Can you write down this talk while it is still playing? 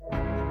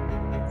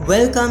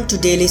Welcome to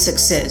Daily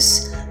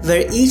Success,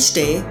 where each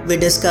day we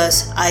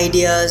discuss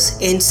ideas,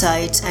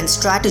 insights, and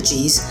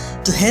strategies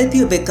to help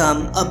you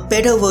become a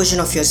better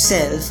version of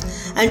yourself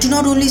and to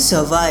not only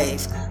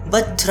survive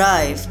but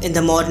thrive in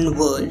the modern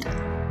world.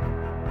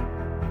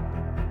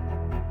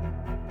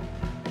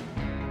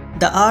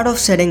 The art of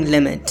setting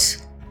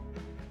limits.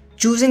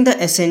 Choosing the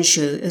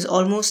essential is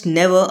almost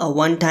never a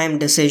one-time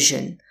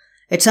decision.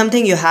 It's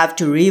something you have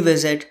to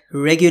revisit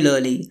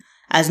regularly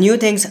as new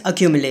things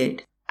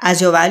accumulate, as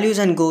your values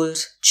and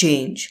goals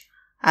change,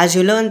 as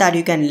you learn that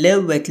you can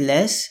live with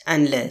less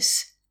and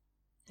less.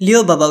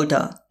 Leo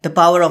Babauta, The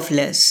Power of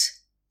Less.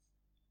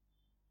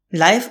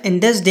 Life in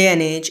this day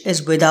and age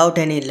is without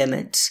any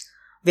limits.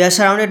 We are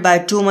surrounded by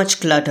too much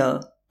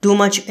clutter, too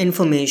much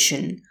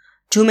information,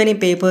 too many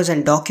papers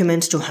and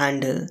documents to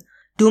handle,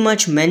 too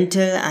much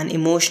mental and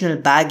emotional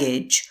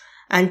baggage,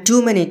 and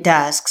too many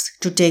tasks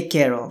to take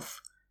care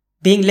of.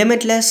 Being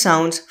limitless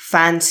sounds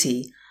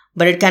fancy,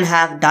 but it can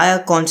have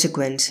dire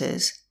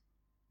consequences.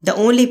 The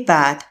only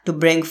path to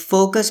bring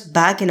focus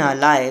back in our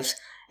lives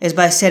is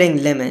by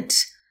setting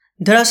limits.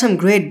 There are some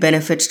great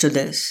benefits to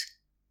this.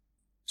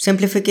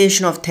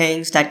 Simplification of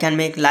things that can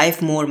make life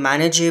more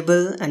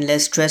manageable and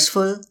less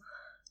stressful,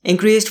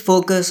 increased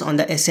focus on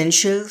the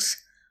essentials,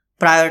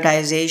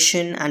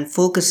 prioritization and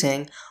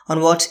focusing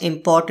on what's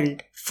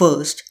important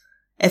first,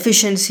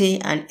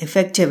 efficiency and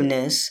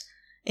effectiveness,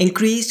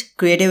 increased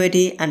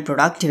creativity and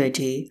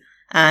productivity,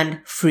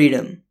 and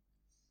freedom.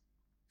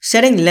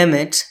 Setting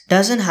limits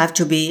doesn't have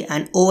to be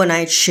an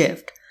overnight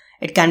shift.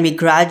 It can be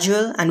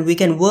gradual and we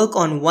can work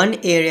on one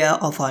area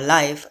of our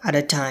life at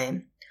a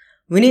time.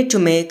 We need to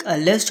make a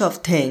list of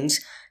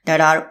things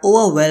that are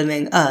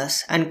overwhelming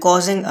us and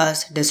causing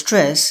us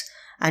distress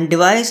and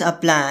devise a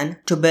plan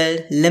to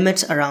build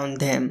limits around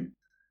them.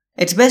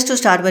 It's best to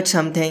start with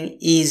something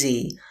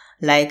easy,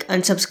 like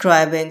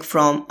unsubscribing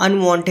from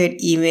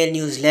unwanted email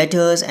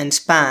newsletters and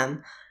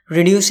spam,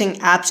 reducing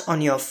apps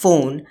on your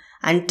phone,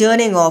 and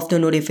turning off the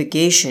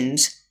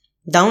notifications,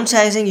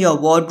 downsizing your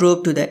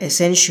wardrobe to the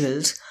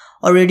essentials,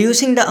 or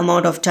reducing the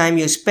amount of time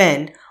you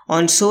spend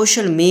on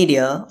social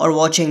media or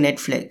watching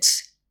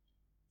Netflix.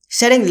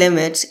 Setting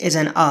limits is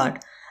an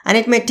art, and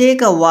it may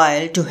take a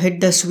while to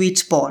hit the sweet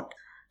spot.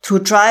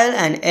 Through trial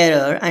and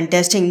error and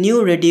testing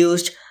new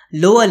reduced,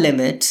 lower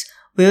limits,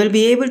 we will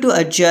be able to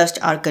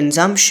adjust our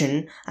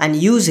consumption and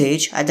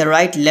usage at the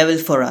right level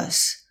for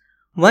us.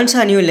 Once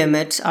our new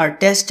limits are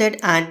tested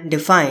and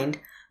defined,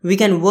 we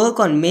can work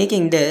on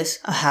making this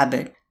a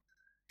habit.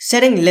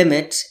 Setting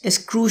limits is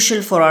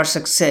crucial for our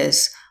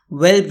success,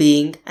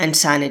 well-being, and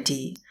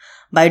sanity.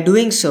 By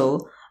doing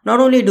so, not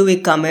only do we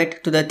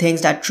commit to the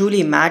things that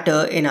truly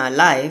matter in our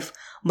life,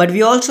 but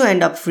we also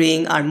end up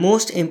freeing our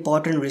most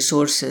important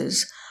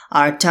resources,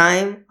 our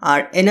time,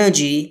 our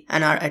energy,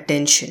 and our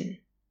attention.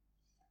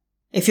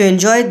 If you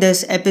enjoyed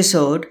this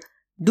episode,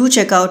 do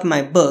check out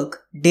my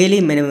book, Daily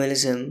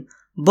Minimalism,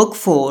 Book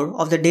 4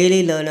 of the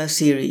Daily Learner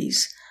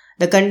series.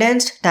 The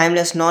condensed,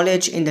 timeless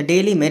knowledge in the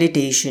daily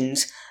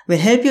meditations will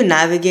help you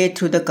navigate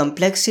through the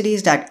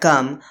complexities that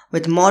come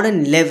with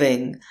modern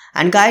living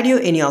and guide you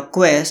in your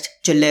quest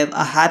to live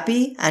a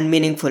happy and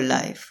meaningful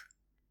life.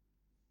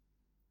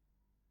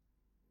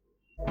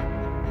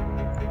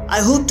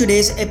 I hope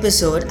today's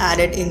episode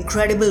added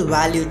incredible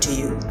value to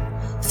you.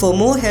 For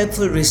more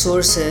helpful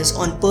resources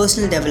on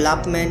personal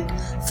development,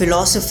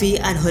 philosophy,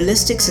 and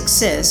holistic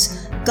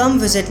success, come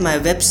visit my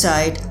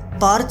website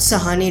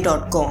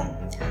parthsahani.com.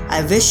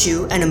 I wish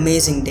you an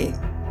amazing day.